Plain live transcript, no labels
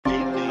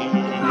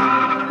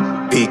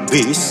Big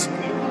bass,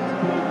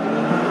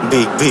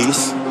 big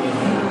bass.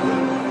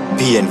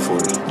 Painful,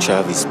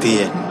 Travis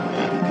Payne.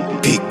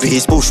 Big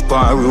bass push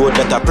pan road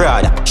that a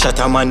Prada. Shot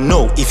a man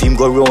know if him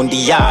go round the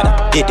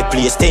yard. Get the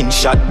place 10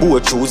 shot,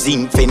 board through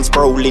zinc fence,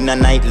 prowling a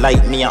night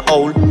like me a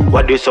owl.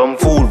 What do some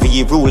fool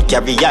we rule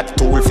caveat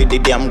tool for the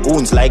damn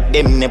goons like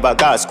them never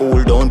got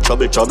school. Don't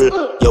trouble.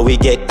 Yo we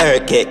get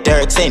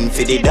dirt send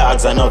for the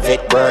dogs and a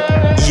vet work.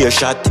 Ear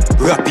shot,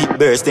 rapid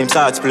burst, them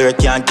shots flirt.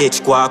 Can't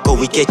catch quack or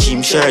we catch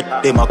him shirt.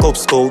 Them a cub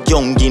scout,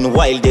 young in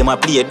wild, them a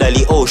play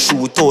dolly. Oh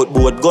shoot out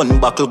board, gun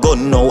buckle,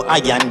 gun now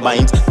iron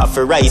binds. A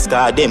for rice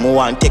car, them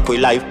want take we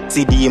life.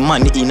 See the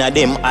man in a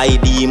them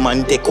ID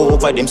man take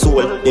over them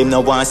soul. Them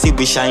no want see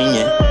we shine,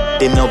 yeah.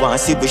 Them no want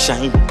see we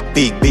shine.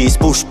 Big bass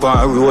push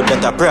pan road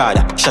that a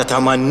Prada. Shot a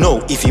man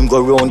know if him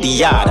go round the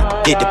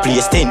yard. Get the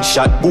place 10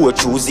 shot, board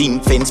through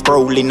zinc fence,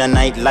 prowling a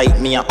night like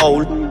me a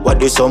owl. What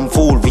do some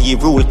fool we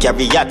rule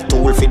caveat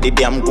tool for the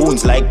damn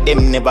goons like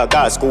them never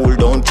got school.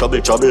 Don't trouble.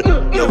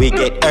 Yo we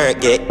get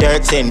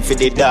dirt send for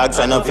the dogs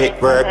and a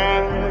vet work.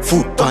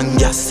 Foot pan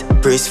gas,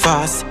 press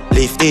fast,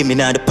 lift them in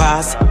the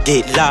pass,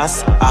 get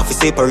lost. Have to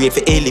separate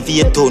for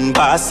elevate ton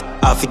bass.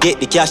 Have to get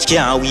the cash,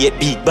 can't wait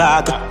big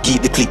bag.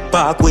 Keep the click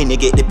back when you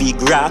get the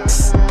big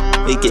racks.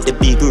 We get the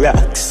big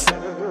racks.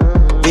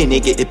 When you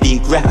get the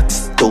big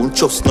racks, don't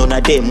trust none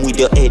of them with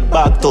your head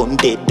back. Turn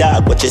dead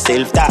dog, watch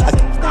yourself tag.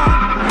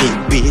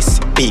 Big bass,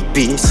 big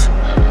bass.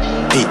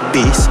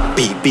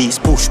 Big bass,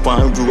 push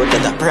pan road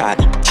that a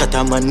Prada. Shot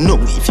a man know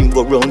if him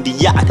go round the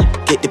yard.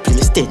 Get the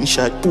place 10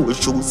 shot, pull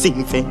through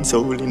zinc fence,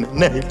 all in a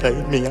night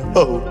like me a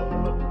hoe.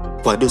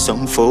 What do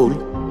some fool?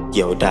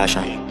 Yo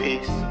Darshan,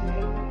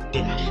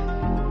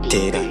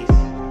 Taydon,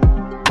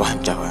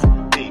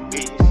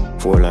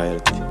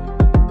 4Loyalty.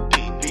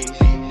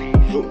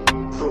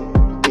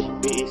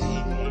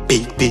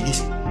 Big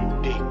bass,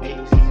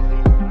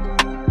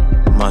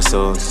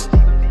 muscles.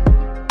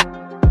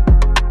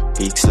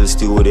 Pixel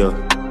studio,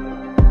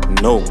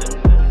 no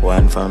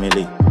one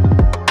family.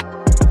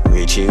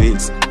 Richie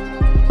Wigs,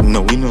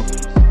 no we know.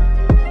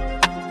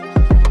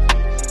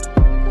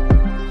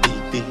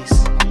 Big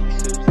bass,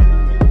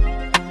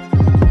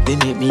 they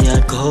make me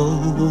a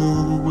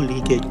cold,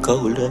 it get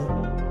colder.